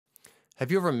Have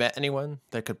you ever met anyone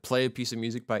that could play a piece of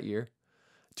music by ear?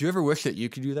 Do you ever wish that you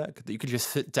could do that? That you could just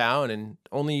sit down and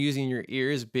only using your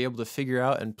ears be able to figure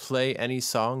out and play any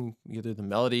song, either the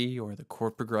melody or the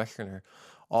chord progression or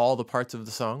all the parts of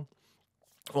the song?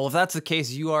 Well, if that's the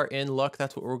case, you are in luck.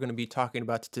 That's what we're going to be talking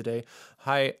about today.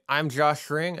 Hi, I'm Josh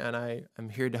Ring, and I am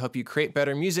here to help you create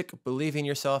better music, believe in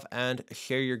yourself, and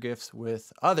share your gifts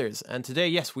with others. And today,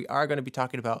 yes, we are going to be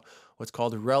talking about what's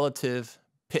called relative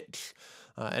pitch.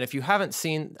 And if you haven't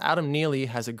seen, Adam Neely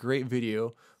has a great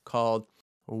video called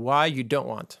Why You Don't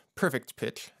Want Perfect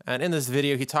Pitch. And in this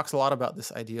video, he talks a lot about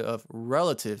this idea of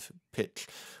relative pitch,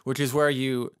 which is where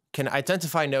you can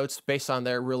identify notes based on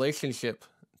their relationship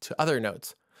to other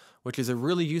notes, which is a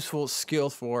really useful skill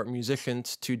for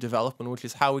musicians to develop, and which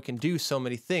is how we can do so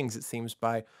many things, it seems,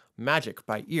 by magic,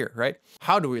 by ear, right?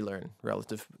 How do we learn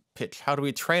relative pitch? How do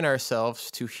we train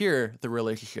ourselves to hear the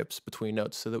relationships between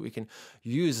notes so that we can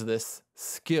use this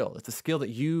skill? It's a skill that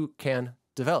you can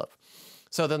develop.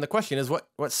 So then the question is,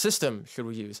 what system should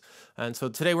we use? And so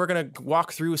today we're going to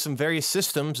walk through some various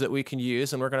systems that we can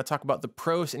use, and we're going to talk about the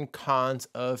pros and cons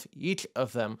of each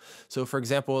of them. So for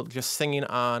example, just singing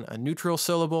on a neutral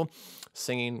syllable,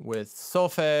 singing with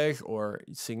solfège, or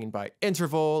singing by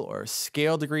interval or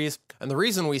scale degrees. And the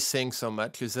reason we sing so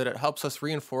much is that it helps us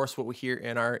reinforce what we hear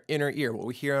in our inner ear, what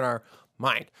we hear in our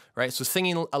mind, right? So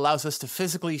singing allows us to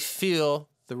physically feel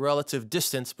the relative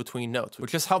distance between notes,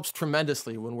 which just helps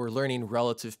tremendously when we're learning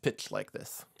relative pitch like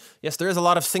this. Yes, there is a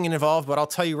lot of singing involved, but I'll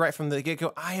tell you right from the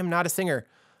get-go, I am not a singer.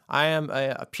 I am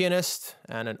a pianist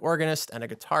and an organist and a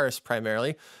guitarist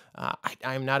primarily. I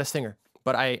am not a singer,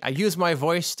 but I use my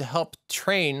voice to help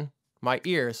train my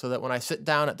ear so that when I sit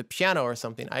down at the piano or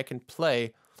something, I can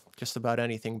play just about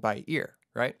anything by ear,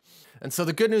 right? And so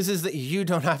the good news is that you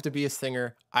don't have to be a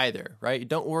singer either, right?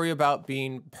 Don't worry about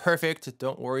being perfect.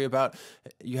 Don't worry about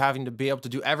you having to be able to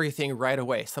do everything right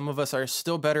away. Some of us are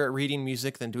still better at reading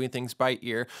music than doing things by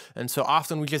ear. And so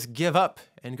often we just give up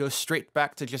and go straight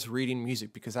back to just reading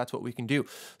music because that's what we can do.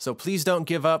 So please don't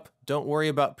give up. Don't worry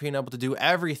about being able to do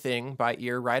everything by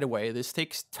ear right away. This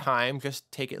takes time. Just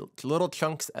take it little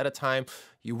chunks at a time.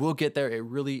 You will get there. It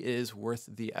really is worth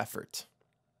the effort.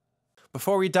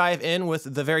 Before we dive in with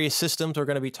the various systems we're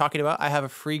going to be talking about, I have a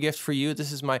free gift for you.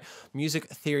 This is my music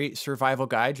theory survival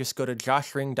guide. Just go to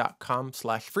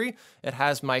joshring.com/free. It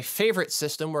has my favorite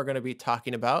system we're going to be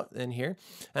talking about in here,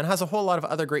 and has a whole lot of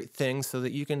other great things so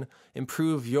that you can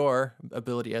improve your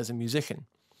ability as a musician.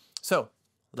 So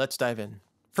let's dive in.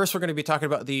 First, we're going to be talking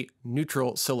about the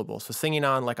neutral syllable. So singing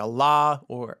on like a la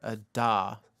or a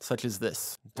da, such as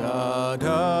this. Da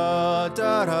da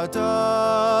da da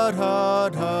da da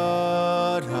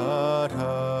da da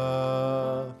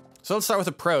da. So let's start with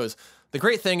the pros. The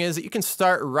great thing is that you can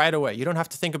start right away. You don't have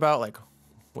to think about like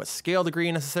what scale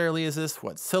degree necessarily is this,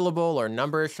 what syllable or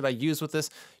number should I use with this.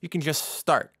 You can just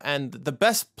start. And the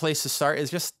best place to start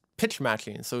is just pitch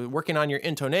matching. So working on your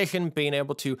intonation, being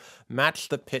able to match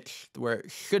the pitch where it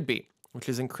should be, which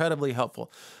is incredibly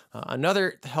helpful.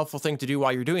 Another helpful thing to do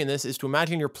while you're doing this is to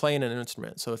imagine you're playing an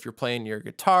instrument. So if you're playing your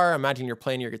guitar, imagine you're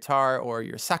playing your guitar or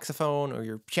your saxophone or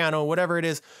your piano, whatever it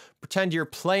is, pretend you're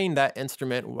playing that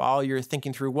instrument while you're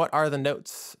thinking through what are the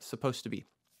notes supposed to be.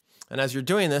 And as you're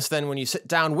doing this, then when you sit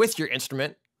down with your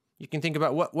instrument, you can think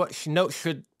about what note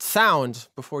should sound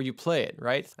before you play it,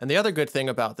 right? And the other good thing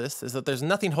about this is that there's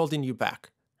nothing holding you back,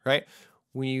 right?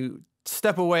 When you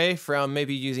step away from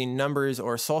maybe using numbers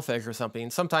or solfège or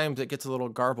something, sometimes it gets a little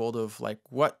garbled of like,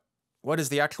 what is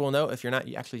the actual note if you're not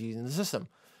actually using the system?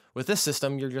 With this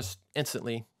system, you're just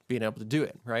instantly being able to do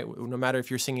it, right? No matter if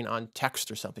you're singing on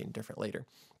text or something different later.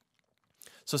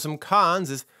 So some cons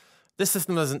is this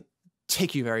system doesn't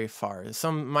take you very far.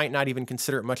 Some might not even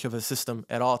consider it much of a system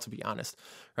at all, to be honest,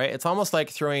 right? It's almost like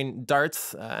throwing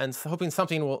darts and hoping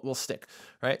something will stick,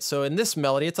 right? So in this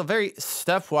melody, it's a very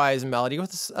stepwise melody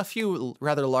with a few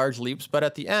rather large leaps, but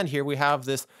at the end here, we have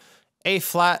this A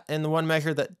flat in the one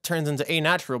measure that turns into A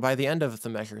natural by the end of the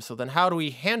measure. So then how do we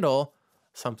handle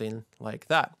something like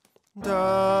that?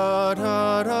 Da,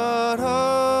 da, da,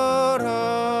 da,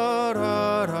 da, da,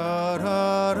 da,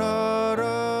 da,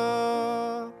 da.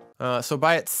 So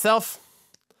by itself,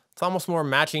 it's almost more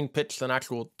matching pitch than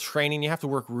actual training. You have to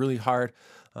work really hard,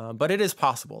 but it is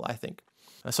possible, I think.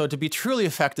 So to be truly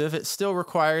effective, it still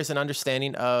requires an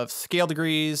understanding of scale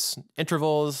degrees,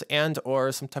 intervals, and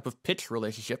or some type of pitch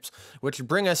relationships, which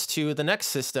bring us to the next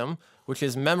system, which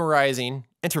is memorizing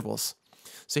intervals.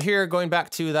 So here, going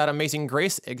back to that Amazing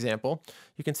Grace example,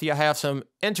 you can see I have some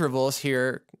intervals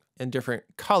here in different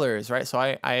colors, right? So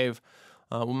I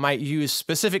might use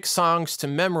specific songs to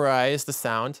memorize the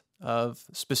sound of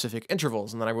specific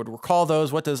intervals. And then I would recall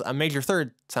those. What does a major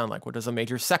third sound like? What does a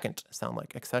major second sound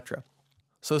like, etc.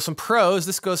 So some pros,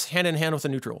 this goes hand in hand with a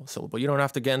neutral syllable. You don't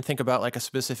have to, again, think about like a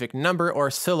specific number or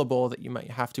syllable that you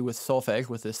might have to with solfège,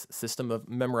 with this system of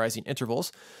memorizing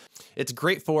intervals. It's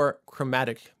great for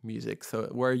chromatic music, so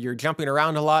where you're jumping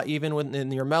around a lot, even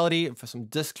in your melody, for some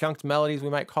disjunct melodies,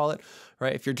 we might call it,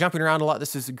 right? If you're jumping around a lot,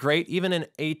 this is great. Even in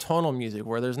atonal music,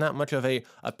 where there's not much of a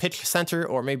pitch center,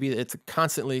 or maybe it's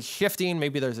constantly shifting,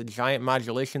 maybe there's a giant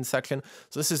modulation section.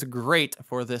 So this is great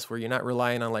for this, where you're not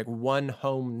relying on like one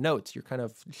home note. You're kind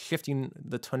of shifting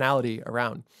the tonality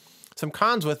around. Some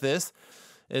cons with this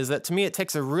is that, to me, it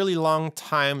takes a really long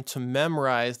time to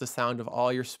memorize the sound of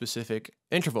all your specific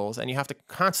intervals, and you have to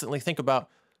constantly think about,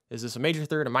 is this a major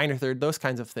third, a minor third, those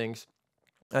kinds of things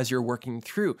as you're working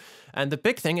through. And the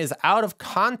big thing is, out of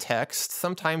context,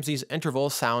 sometimes these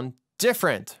intervals sound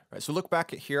different. Right? So look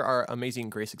back at here, our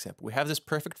Amazing Grace example. We have this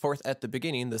perfect fourth at the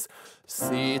beginning, this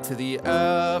C to the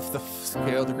F, the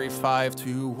scale degree 5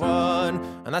 to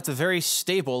 1, and that's a very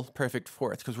stable perfect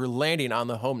fourth because we're landing on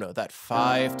the home note, that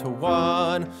 5 to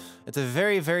 1. It's a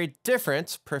very, very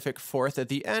different perfect fourth at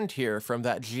the end here from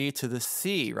that G to the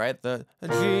C, right? The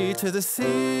G to the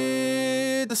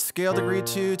C, the scale degree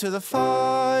 2 to the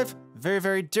 5. Very,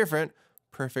 very different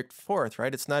perfect fourth,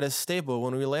 right? It's not as stable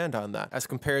when we land on that as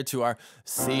compared to our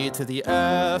C to the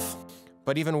F.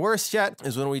 But even worse yet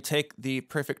is when we take the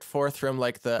perfect fourth from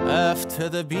like the F to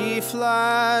the B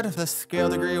flat, the scale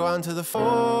degree 1 to the 4.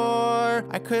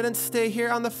 I couldn't stay here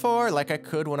on the 4 like I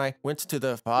could when I went to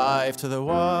the 5 to the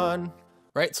 1.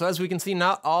 Right, so as we can see,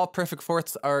 not all perfect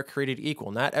fourths are created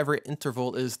equal. Not every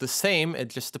interval is the same. It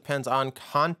just depends on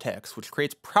context, which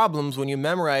creates problems when you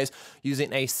memorize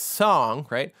using a song,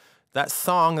 right? That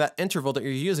song, that interval that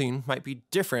you're using might be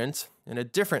different in a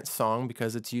different song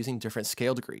because it's using different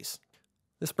scale degrees.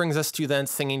 This brings us to then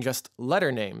singing just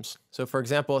letter names. So for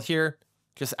example, here,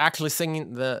 just actually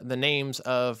singing the names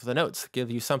of the notes give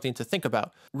you something to think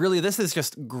about. Really, this is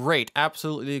just great,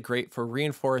 absolutely great for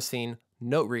reinforcing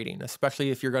note reading, especially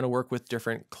if you're going to work with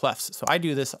different clefs. So I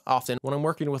do this often when I'm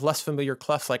working with less familiar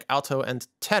clefs like alto and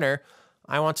tenor.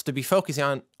 I want to be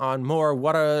focusing on more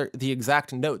what are the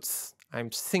exact notes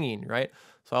I'm singing, right?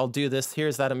 So I'll do this.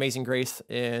 Here's that Amazing Grace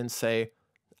in, say,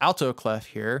 alto clef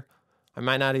here. I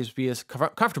might not always be as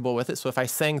comfortable with it. So if I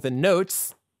sang the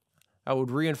notes, I would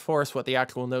reinforce what the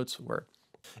actual notes were.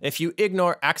 If you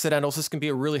ignore accidentals, this can be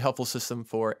a really helpful system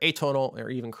for atonal or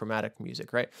even chromatic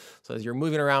music, right? So as you're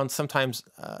moving around, sometimes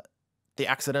the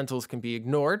accidentals can be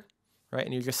ignored, right?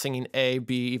 And you're just singing A,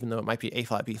 B, even though it might be A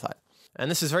flat, B flat. And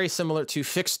this is very similar to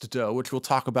fixed do, which we'll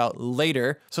talk about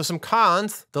later. So some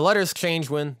cons, the letters change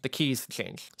when the keys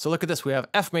change. So look at this, we have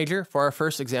F major for our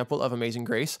first example of Amazing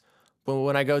Grace. But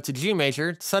when I go to G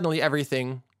major, suddenly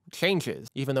everything changes,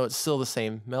 even though it's still the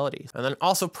same melody. And then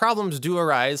also problems do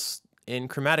arise in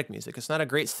chromatic music. It's not a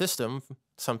great system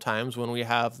sometimes when we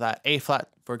have that A flat,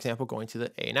 for example, going to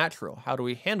the A natural. How do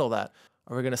we handle that?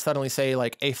 Are we going to suddenly say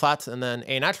like A flat and then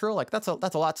A natural? Like that's a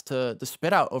lot to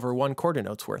spit out over one quarter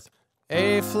note's worth.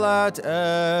 A flat,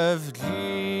 F, G,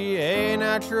 A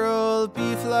natural,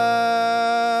 B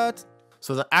flat.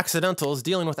 So the accidentals,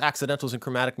 dealing with accidentals in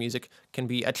chromatic music can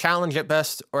be a challenge at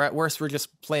best, or at worst, we're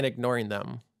just plain ignoring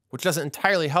them, which doesn't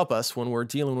entirely help us when we're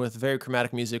dealing with very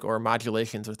chromatic music or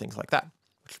modulations or things like that.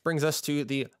 Which brings us to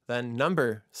the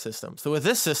number system. So with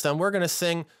this system, we're going to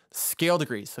sing scale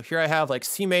degrees. So here I have like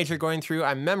C major going through.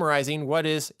 I'm memorizing what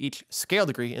is each scale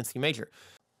degree in C major.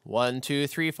 1, 2,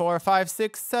 3, 4, 5,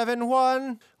 6, 7,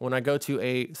 1. When I go to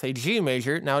a, say, G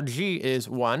major, now G is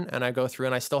 1, and I go through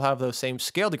and I still have those same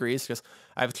scale degrees, because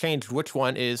I've changed which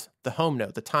one is the home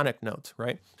note, the tonic note,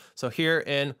 right? So here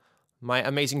in my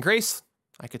Amazing Grace,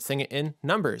 I could sing it in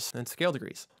numbers and scale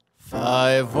degrees.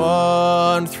 5,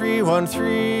 1, 3, 1,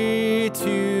 3,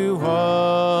 2,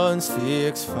 1,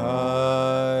 6,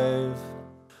 5.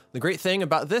 The great thing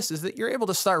about this is that you're able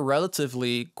to start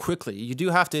relatively quickly. You do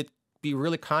have to be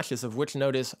really conscious of which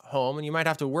note is home, and you might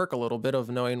have to work a little bit of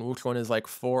knowing which one is like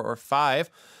 4 or 5,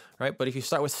 right? But if you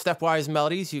start with stepwise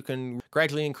melodies, you can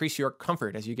gradually increase your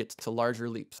comfort as you get to larger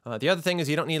leaps. The other thing is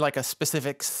you don't need like a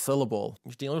specific syllable.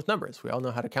 You're dealing with numbers. We all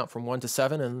know how to count from 1 to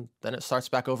 7, and then it starts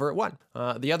back over at 1.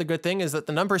 The other good thing is that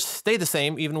the numbers stay the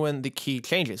same even when the key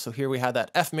changes. So here we had that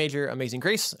F major Amazing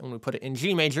Grace, and when we put it in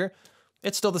G major,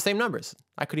 it's still the same numbers.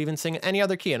 I could even sing any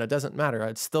other key, and it doesn't matter.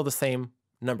 It's still the same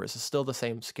numbers. It's still the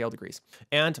same scale degrees.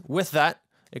 And with that,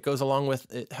 it goes along with,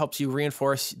 it helps you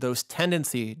reinforce those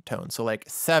tendency tones. So like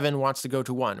 7 wants to go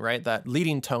to 1, right? That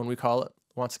leading tone, we call it,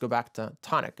 wants to go back to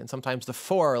tonic. And sometimes the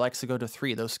 4 likes to go to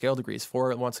 3, those scale degrees.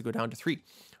 4 wants to go down to 3.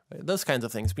 Right? Those kinds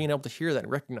of things, being able to hear that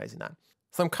and recognizing that.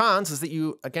 Some cons is that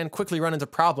you, again, quickly run into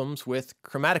problems with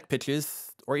chromatic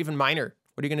pitches or even minor.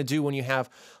 What are you going to do when you have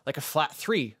like a flat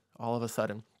 3 all of a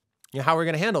sudden? You know, how are we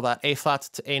going to handle that? A flat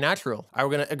to A natural. Are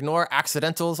we going to ignore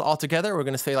accidentals altogether? We're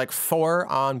going to say like 4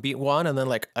 on beat 1 and then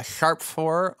like a sharp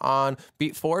 4 on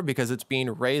beat 4 because it's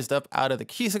being raised up out of the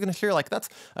key signature. Like that's,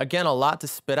 again, a lot to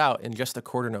spit out in just a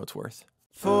quarter note's worth.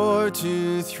 4,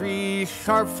 2, 3,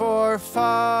 sharp 4,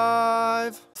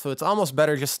 5. So it's almost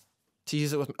better just to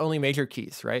use it with only major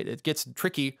keys, right? It gets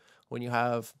tricky when you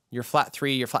have your flat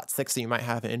 3, your flat 6 that you might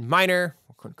have in minor.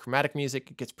 Chromatic music,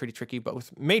 it gets pretty tricky, but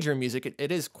with major music,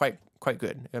 it is quite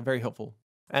good and very helpful.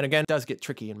 And again, it does get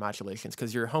tricky in modulations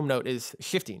because your home note is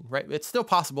shifting, right? It's still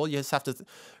possible. You just have to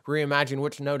reimagine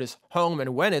which note is home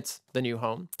and when it's the new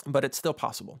home, but it's still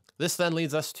possible. This then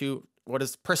leads us to what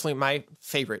is personally my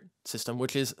favorite system,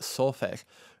 which is Solfège,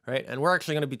 right? And we're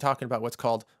actually going to be talking about what's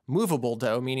called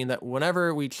Movable-Do, meaning that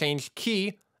whenever we change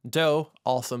key, Do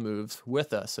also moves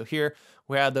with us. So here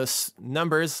we have those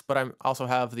numbers, but I also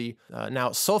have the now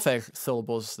solfège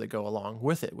syllables that go along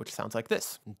with it, which sounds like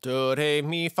this. Do, re,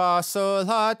 mi, fa, sol,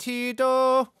 la, ti,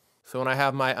 do. So when I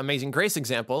have my Amazing Grace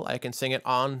example, I can sing it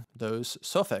on those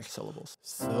solfège syllables.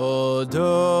 So,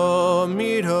 do,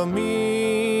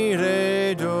 mi,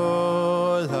 re, do,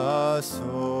 la,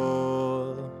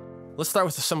 sol. Let's start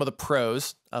with some of the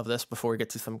pros of this before we get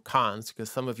to some cons, because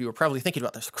some of you are probably thinking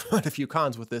about there's quite a few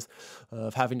cons with this,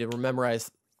 of having to memorize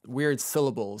weird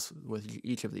syllables with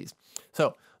each of these.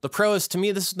 So the pros, to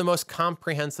me, this is the most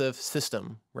comprehensive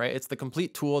system, right? It's the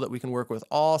complete tool that we can work with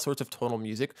all sorts of tonal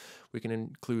music. We can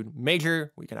include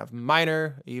major, we can have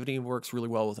minor, even works really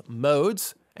well with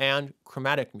modes and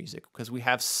chromatic music, because we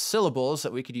have syllables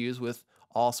that we could use with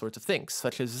all sorts of things,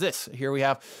 such as this. Here we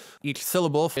have each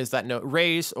syllable is that note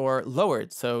raised or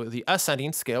lowered. So the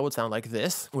ascending scale would sound like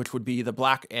this, which would be the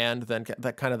black and then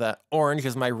that kind of that orange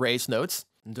is my raised notes.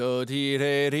 Do, di,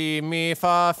 re, ri, mi,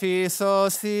 fa, fi, so,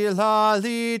 si, la,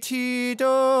 li, ti,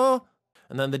 do.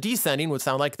 And then the descending would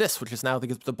sound like this, which is now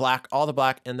the black, all the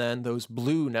black, and then those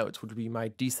blue notes would be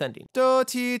my descending. Do,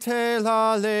 ti, te,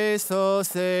 la, le, so,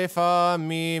 se, fa,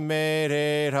 mi, me,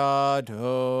 re, ra,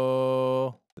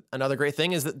 do. Another great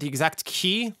thing is that the exact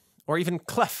key or even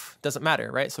clef doesn't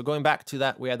matter, right? So going back to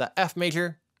that, we had that F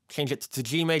major, change it to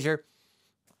G major,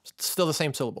 still the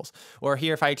same syllables. Or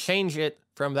here, if I change it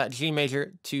from that G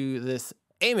major to this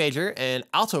A major and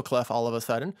alto clef all of a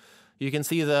sudden, you can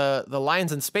see the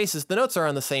lines and spaces, the notes are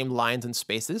on the same lines and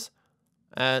spaces.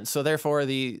 And so therefore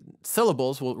the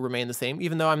syllables will remain the same,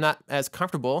 even though I'm not as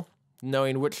comfortable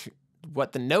knowing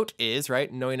what the note is,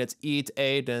 right? Knowing it's E to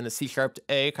A, then a C sharp to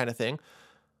A kind of thing.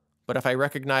 But if I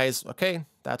recognize, okay,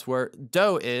 that's where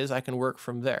Do is, I can work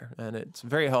from there. And it's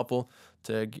very helpful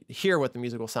to hear what the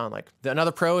music will sound like.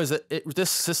 Another pro is that this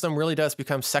system really does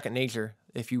become second nature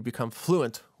if you become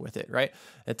fluent with it, right?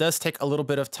 It does take a little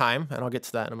bit of time, and I'll get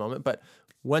to that in a moment. But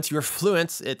once you're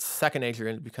fluent, it's second nature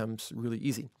and it becomes really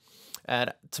easy.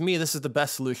 And to me, this is the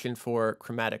best solution for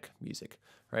chromatic music,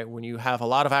 right? When you have a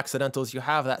lot of accidentals, you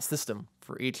have that system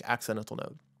for each accidental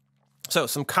note. So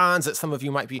some cons that some of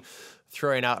you might be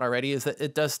throwing out already is that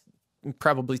it does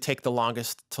probably take the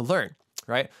longest to learn,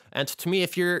 right? And to me,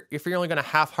 if you're only going to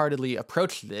half-heartedly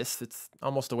approach this, it's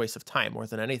almost a waste of time more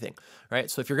than anything, right?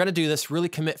 So if you're going to do this, really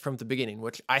commit from the beginning,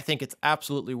 which I think it's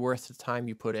absolutely worth the time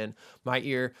you put in. My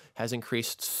ear has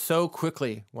increased so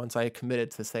quickly once I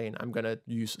committed to saying I'm going to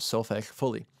use solfège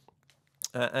fully.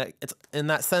 It's in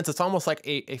that sense, it's almost like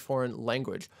a foreign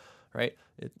language, right?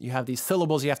 You have these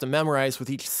syllables you have to memorize with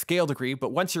each scale degree,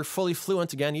 but once you're fully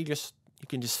fluent again, you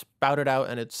can just spout it out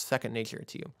and it's second nature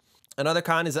to you. Another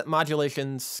con is that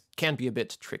modulations can be a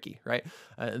bit tricky, right?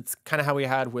 It's kind of how we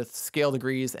had with scale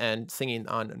degrees and singing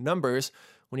on numbers.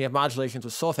 When you have modulations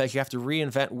with solfège, you have to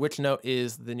reinvent which note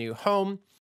is the new home,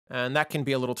 and that can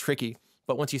be a little tricky.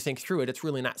 But once you think through it, it's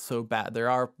really not so bad. There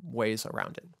are ways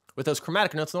around it. With those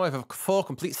chromatic notes, now I have a full,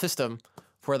 complete system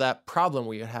for that problem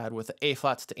we had with the A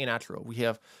flats to A natural.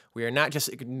 We are not just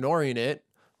ignoring it,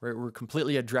 we're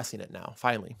completely addressing it now,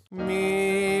 finally.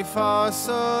 Mi, fa,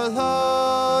 sol,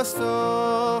 la,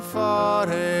 so, fa,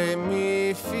 re,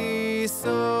 mi, fi,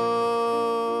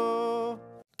 so.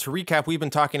 To recap, we've been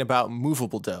talking about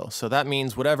Movable-Do. So that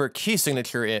means whatever key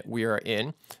signature we are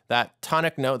in, that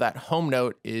tonic note, that home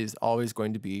note is always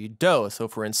going to be Do. So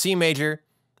if we're in C major,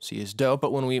 C is Do,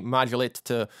 but when we modulate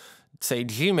to, say,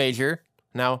 G major,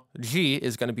 Now G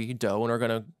is going to be Do, and we're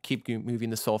going to keep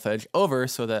moving the solfege over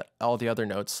so that all the other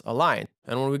notes align.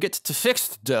 And when we get to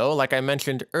fixed Do, like I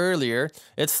mentioned earlier,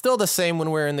 it's still the same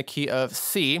when we're in the key of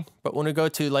C, but when we go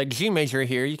to like G major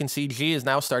here, you can see G is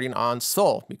now starting on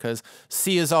Sol, because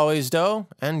C is always Do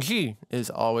and G is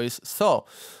always Sol.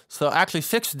 So actually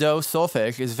fixed Do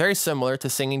solfege is very similar to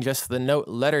singing just the note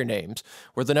letter names,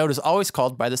 where the note is always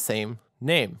called by the same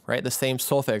name, right? The same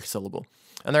solfege syllable.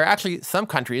 And there are actually some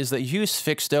countries that use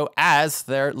fixed Do as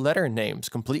their letter names,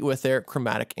 complete with their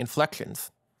chromatic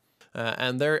inflections.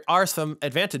 And there are some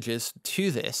advantages to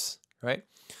this, right?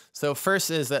 So first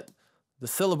is that the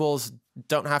syllables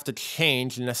don't have to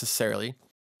change necessarily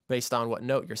based on what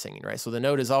note you're singing, right? So the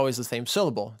note is always the same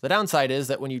syllable. The downside is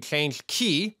that when you change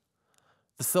key,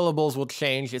 the syllables will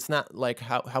change. It's not like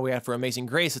how we had for Amazing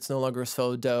Grace. It's no longer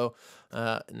So, Do.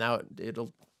 Now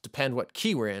it'll depend what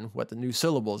key we're in, what the new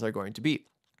syllables are going to be.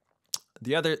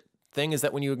 The other thing is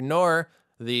that when you ignore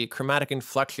the chromatic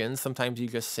inflections, sometimes you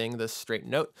just sing the straight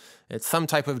note. It's some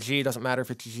type of G, doesn't matter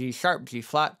if it's G sharp, G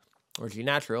flat, or G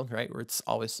natural, right? Where it's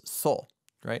always Sol,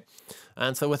 right?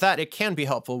 And so with that, it can be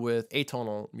helpful with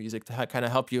atonal music to kind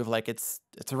of help you of like, it's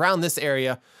around this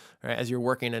area, right, as you're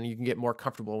working, and you can get more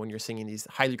comfortable when you're singing these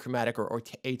highly chromatic or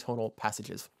atonal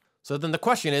passages. So then the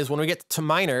question is, when we get to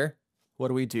minor, what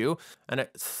do we do? And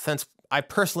since I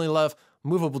personally love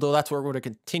Movable-Do, that's what we're going to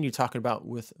continue talking about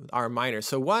with our minor.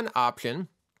 So one option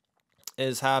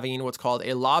is having what's called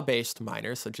a law-based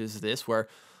minor, such as this, where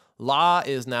La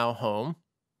is now home.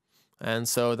 And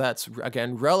so that's,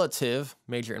 again, relative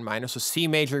major and minor. So C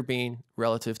major being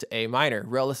relative to A minor.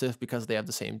 Relative because they have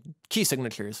the same key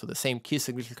signatures. So the same key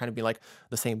signature kind of be like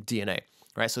the same DNA,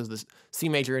 right? So the C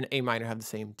major and A minor have the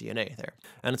same DNA there.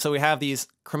 And so we have these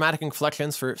chromatic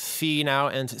inflections for Fi now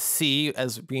and C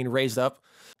as being raised up.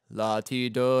 La, ti,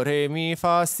 do, re, mi,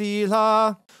 fa, si,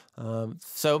 la.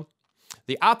 So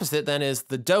the opposite then is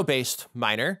the Do-based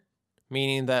minor,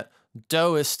 meaning that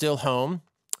Do is still home.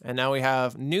 And now we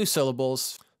have new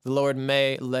syllables, the lowered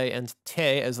me, le, and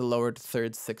te as the lowered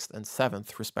third, sixth, and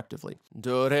seventh, respectively.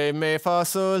 Do, re, mi, fa,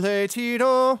 sol, le, ti,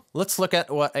 do. Let's look at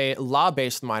what a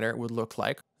La-based minor would look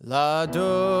like. La,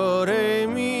 do, re,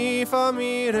 mi, fa,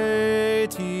 mi, re,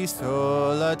 ti,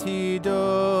 sol, la, ti, do,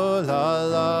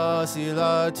 la, si,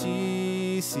 la,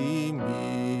 ti, si,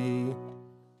 mi.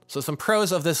 So some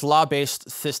pros of this La-based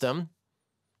system.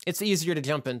 It's easier to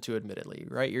jump into, admittedly,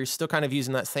 right? You're still kind of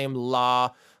using that same La,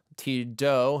 Ti,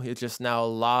 Do. It's just now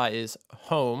La is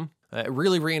home. It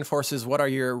really reinforces what are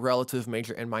your relative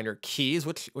major and minor keys,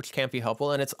 which can be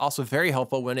helpful. And it's also very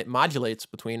helpful when it modulates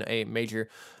between a major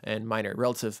and minor,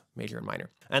 relative major and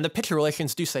minor. And the pitch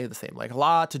relations do say the same. Like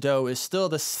La to Do is still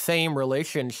the same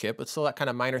relationship. It's still that kind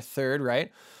of minor third,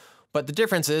 right? But the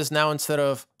difference is now instead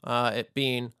of it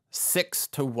being 6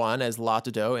 to 1 as La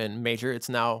to Do in major, it's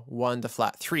now 1 to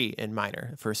flat 3 in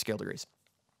minor for scale degrees.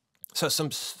 So some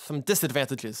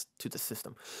disadvantages to the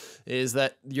system is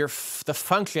that the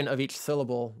function of each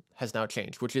syllable has now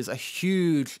changed, which is a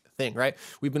huge thing, right?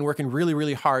 We've been working really,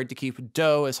 really hard to keep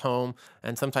Do as home,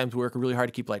 and sometimes we work really hard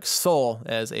to keep like Sol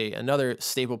as another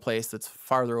stable place that's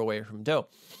farther away from Do.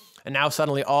 And now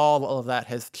suddenly all of that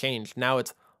has changed. Now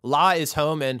it's La is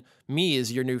home and Mi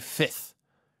is your new fifth,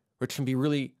 which can be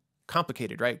really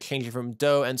complicated, right? Changing from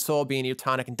Do and Sol being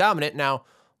tonic and dominant, now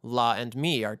La and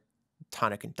Mi are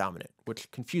tonic and dominant,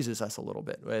 which confuses us a little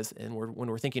bit when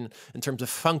we're thinking in terms of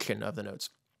function of the notes.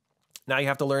 Now you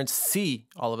have to learn C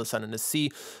all of a sudden, the C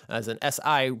as an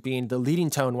SI being the leading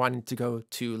tone wanting to go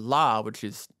to La, which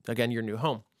is, again, your new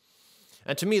home.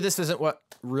 And to me, this isn't what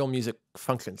real music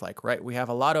functions like, right? We have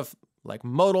a lot of like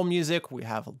modal music, we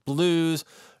have blues,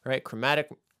 right? Chromatic.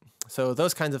 So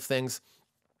those kinds of things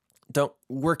don't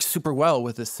work super well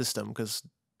with this system because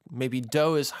maybe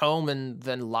Do is home and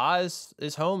then La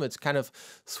is home. It's kind of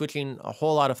switching a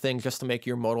whole lot of things just to make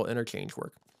your modal interchange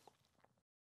work.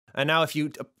 And now if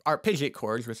you arpeggiate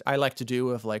chords, which I like to do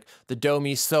with like the Do,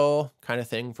 Mi, Sol kind of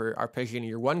thing for arpeggiating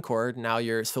your one chord, now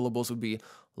your syllables would be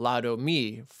La, Do,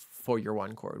 Mi for your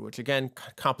one chord, which again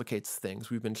complicates things.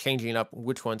 We've been changing up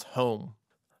which one's home.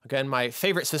 Again, my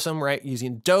favorite system, right,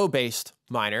 using Do-based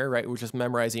minor, right, which is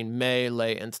memorizing me, le,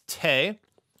 and te.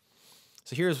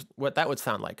 So here's what that would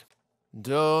sound like.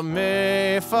 Do,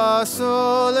 me, fa,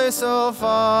 sol,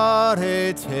 fa,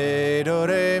 re, te, do,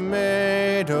 re,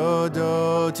 me,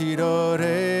 do, ti, do,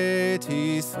 re,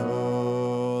 ti,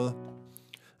 sol.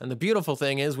 And the beautiful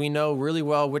thing is we know really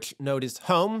well which note is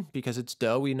home because it's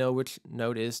Do. We know which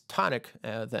note is tonic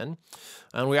then.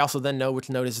 And we also then know which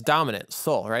note is dominant,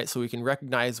 Sol, right? So we can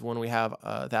recognize when we have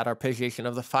that arpeggiation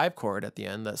of the 5 chord at the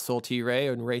end, that Sol, Ti, Re,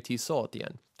 and Re, Ti, Sol at the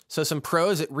end. So some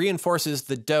pros, it reinforces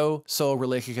the do-sol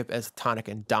relationship as tonic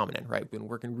and dominant, right? Been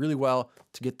working really well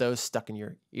to get those stuck in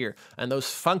your ear. And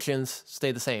those functions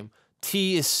stay the same.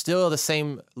 T is still the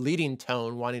same leading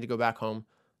tone, wanting to go back home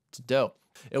to do.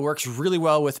 It works really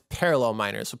well with parallel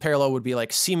minors. So parallel would be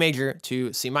like C major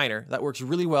to C minor. That works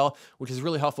really well, which is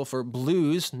really helpful for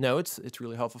blues notes. It's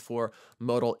really helpful for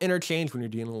modal interchange when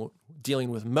you're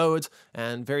dealing with modes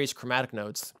and various chromatic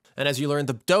notes. And as you learn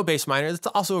the do bass minor, it's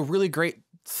also a really great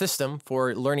system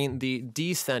for learning the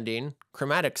descending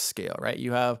chromatic scale, right?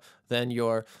 You have then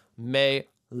your me,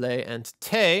 le, and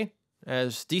te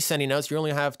as descending notes. You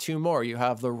only have two more. You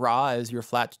have the ra as your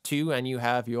flat 2, and you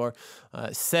have your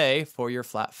se for your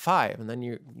flat 5. And then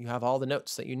you have all the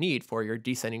notes that you need for your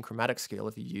descending chromatic scale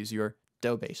if you use your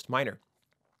do-based minor.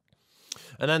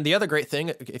 And then the other great thing,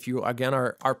 if you, again,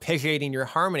 are arpeggiating your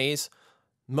harmonies,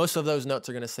 most of those notes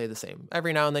are going to stay the same.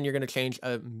 Every now and then you're going to change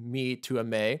a mi to a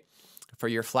me for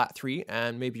your flat 3,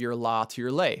 and maybe your la to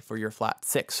your le for your flat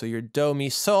 6. So your do, mi,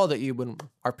 sol that you've been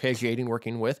arpeggiating,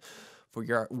 working with for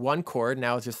your one chord,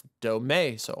 now it's just do,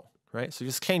 me, sol, right? So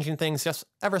just changing things just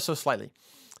ever so slightly.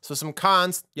 So some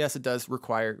cons, yes, it does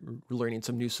require learning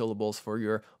some new syllables for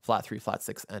your flat 3, flat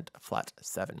 6, and flat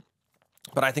 7.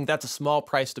 But I think that's a small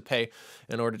price to pay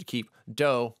in order to keep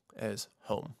do as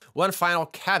home. One final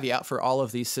caveat for all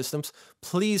of these systems,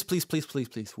 please, please, please, please,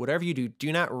 please, whatever you do,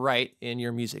 do not write in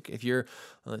your music. If you're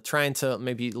trying to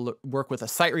maybe work with a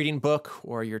sight reading book,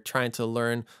 or you're trying to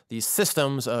learn these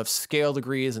systems of scale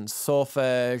degrees and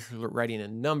solfège, writing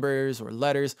in numbers or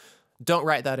letters, don't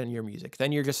write that in your music.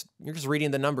 Then you're just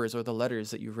reading the numbers or the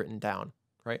letters that you've written down,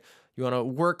 right? You want to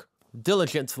work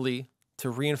diligently to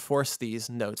reinforce these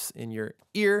notes in your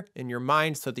ear, in your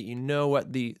mind, so that you know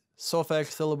what the solfège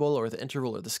syllable or the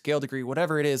interval or the scale degree,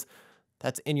 whatever it is,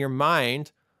 that's in your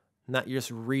mind, not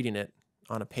just reading it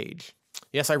on a page.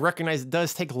 Yes, I recognize it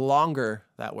does take longer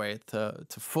that way to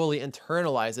fully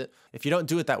internalize it. If you don't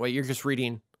do it that way, you're just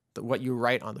reading what you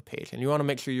write on the page. And you want to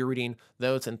make sure you're reading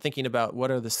those and thinking about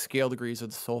what are the scale degrees or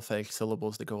the solfège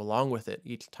syllables that go along with it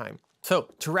each time.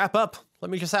 So to wrap up, let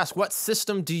me just ask, what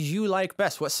system do you like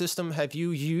best? What system have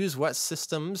you used? What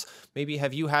systems maybe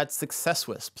have you had success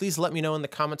with? Please let me know in the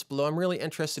comments below. I'm really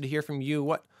interested to hear from you.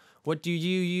 What do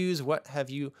you use? What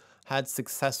have you had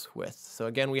success with? So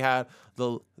again, we had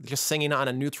just singing on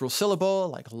a neutral syllable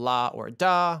like la or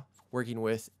da, working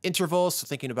with intervals, so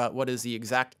thinking about what is the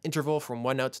exact interval from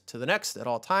one note to the next at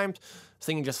all times,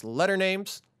 singing just letter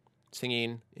names,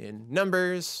 singing in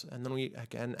numbers, and then we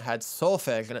again had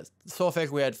solfège. And at solfège,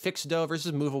 we had fixed do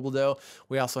versus movable do.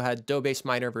 We also had do-based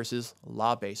minor versus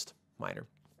la-based minor.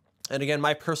 And again,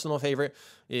 my personal favorite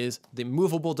is the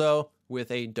Movable-Do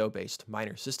with a do-based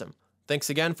minor system. Thanks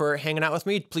again for hanging out with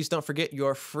me. Please don't forget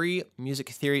your free music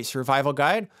theory survival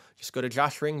guide. Just go to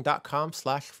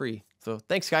joshring.com/free. So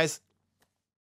thanks, guys.